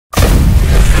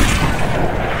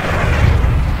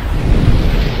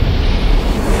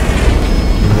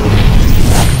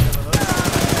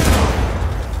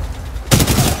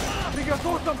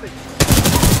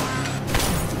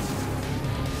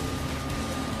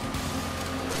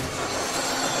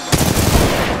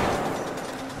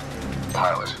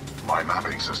Pilot, my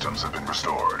mapping systems have been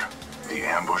restored. The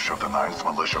ambush of the 9th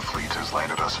Militia Fleet has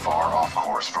landed us far off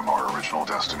course from our original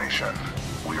destination.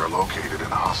 We are located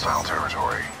in hostile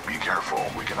territory. Be careful,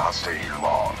 we cannot stay here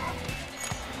long.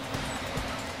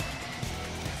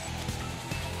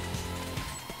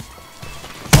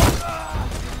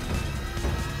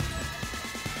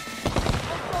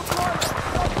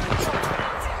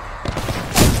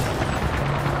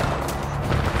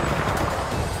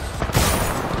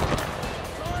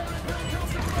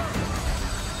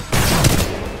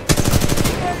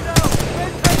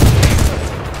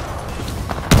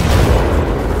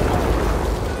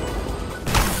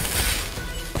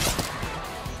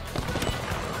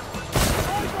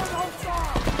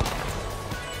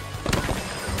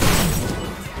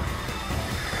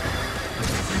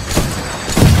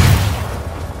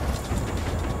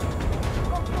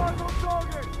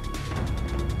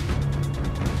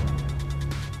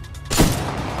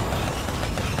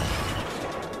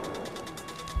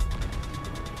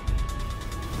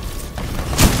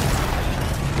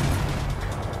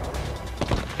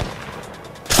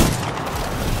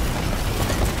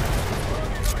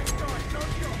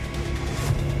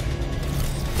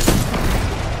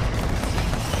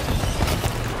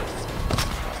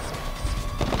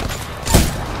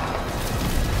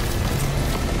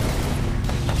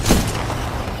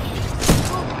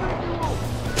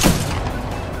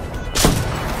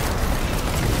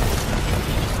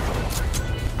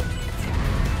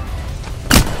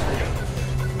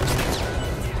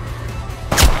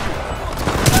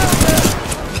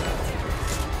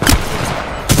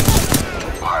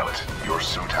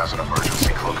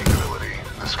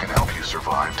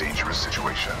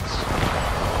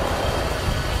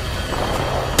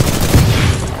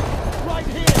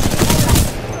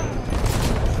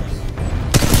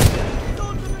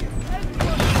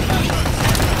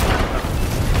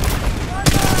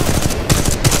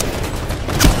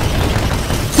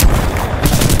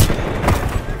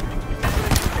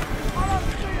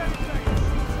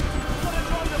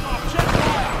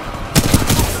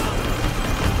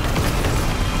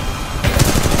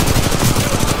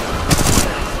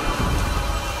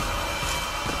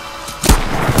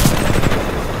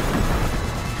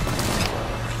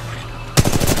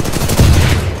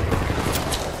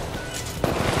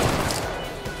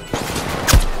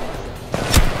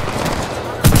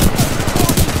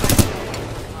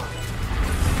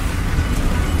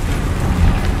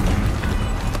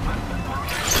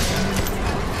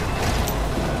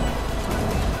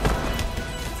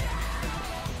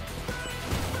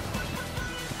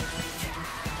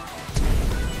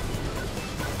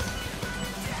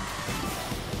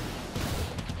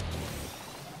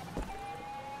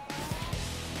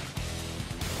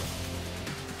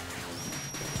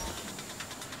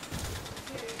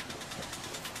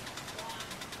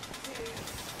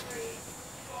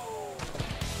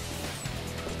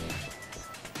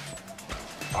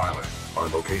 Pilot, our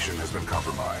location has been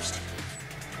compromised.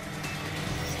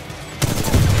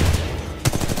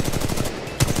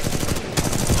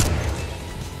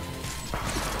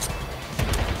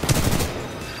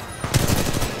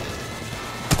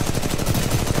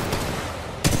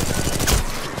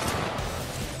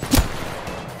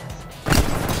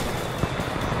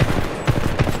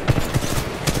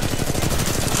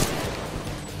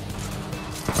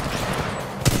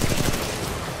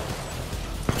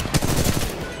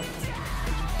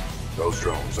 Those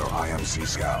drones are IMC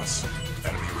scouts.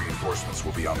 Enemy reinforcements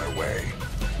will be on their way.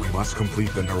 We must complete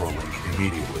the Neuralink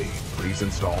immediately. Please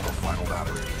install the final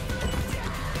battery.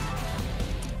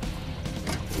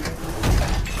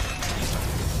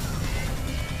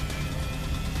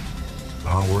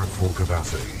 Power at full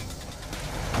capacity.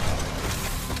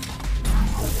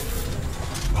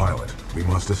 Pilot, we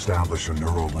must establish a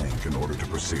Neuralink in order to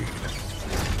proceed.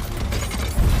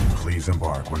 Please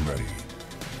embark when ready.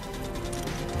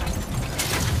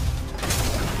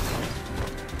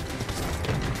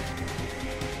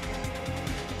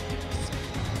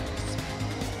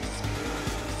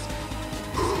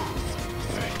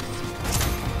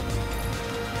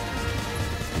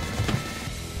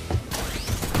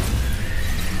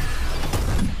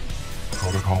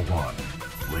 Protocol 1,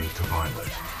 link to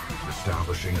pilot.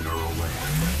 Establishing neural link.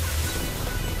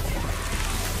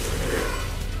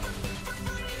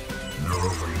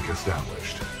 Neural link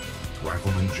established.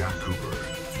 Rifleman Jack Cooper,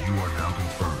 you are now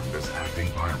confirmed as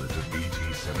acting pilot of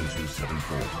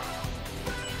BT-7274.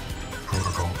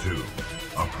 Protocol 2,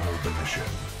 uphold the mission.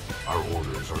 Our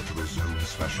orders are to resume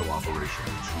Special Operation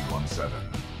 217.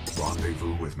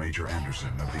 Rendezvous with Major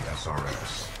Anderson of the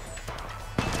SRS.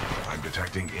 I'm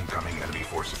detecting incoming enemy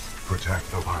forces.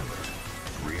 Protect the pilot.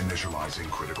 Reinitializing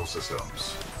critical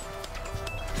systems.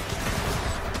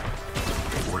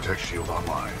 Vortex shield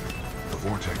online. The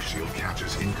vortex shield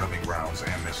catches incoming rounds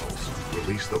and missiles.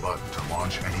 Release the button to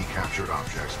launch any captured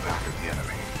objects back at the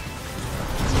enemy.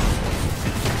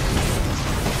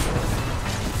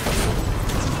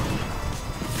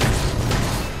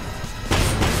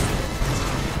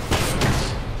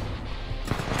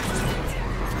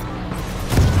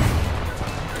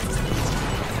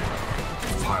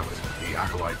 Pilot, the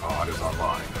Acolyte pod is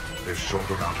online. This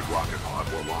shoulder-mounted rocket pod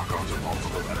will lock onto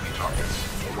multiple enemy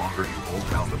targets. The longer you hold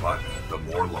down the button, the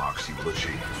more locks you will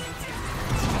achieve.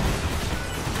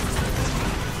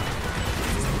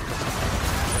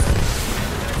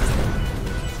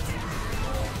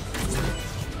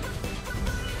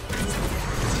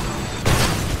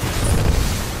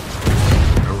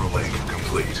 Neuralink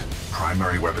complete.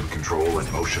 Primary weapon control and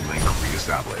motion link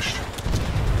re-established.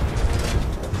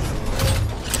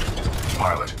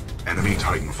 Pilot, enemy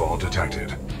Titanfall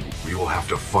detected. We will have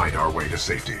to fight our way to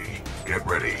safety. Get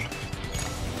ready.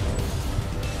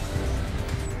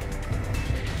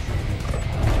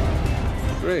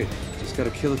 Great. Just gotta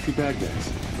kill a few bad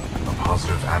guys. A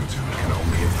positive attitude can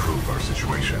only improve our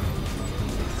situation.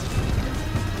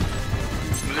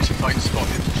 Militia plane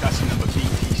spotted. Chassis number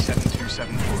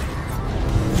BT-7274.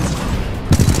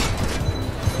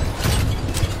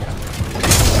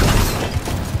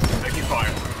 Taking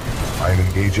fire. I am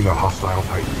engaging a hostile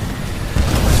Titan.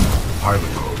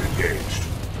 Pilot mode engaged.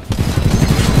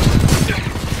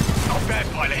 Not bad,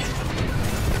 pilot.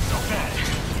 Not bad.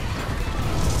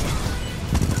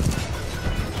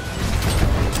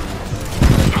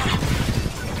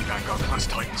 Vanguard class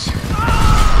Titans.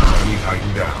 Enemy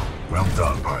Titan down. Well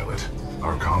done, pilot.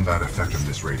 Our combat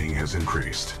effectiveness rating has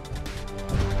increased.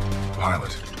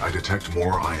 Pilot, I detect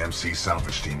more IMC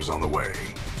salvage teams on the way.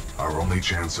 Our only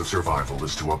chance of survival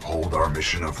is to uphold our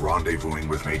mission of rendezvousing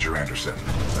with Major Anderson.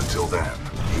 Until then,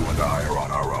 you and I are on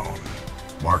our own.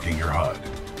 Marking your HUD.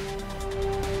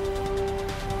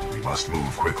 We must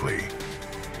move quickly.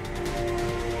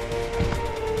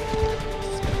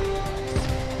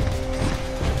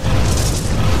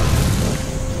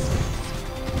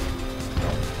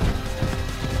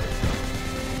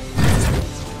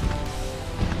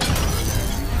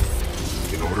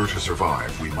 In order to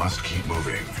survive, we must keep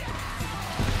moving.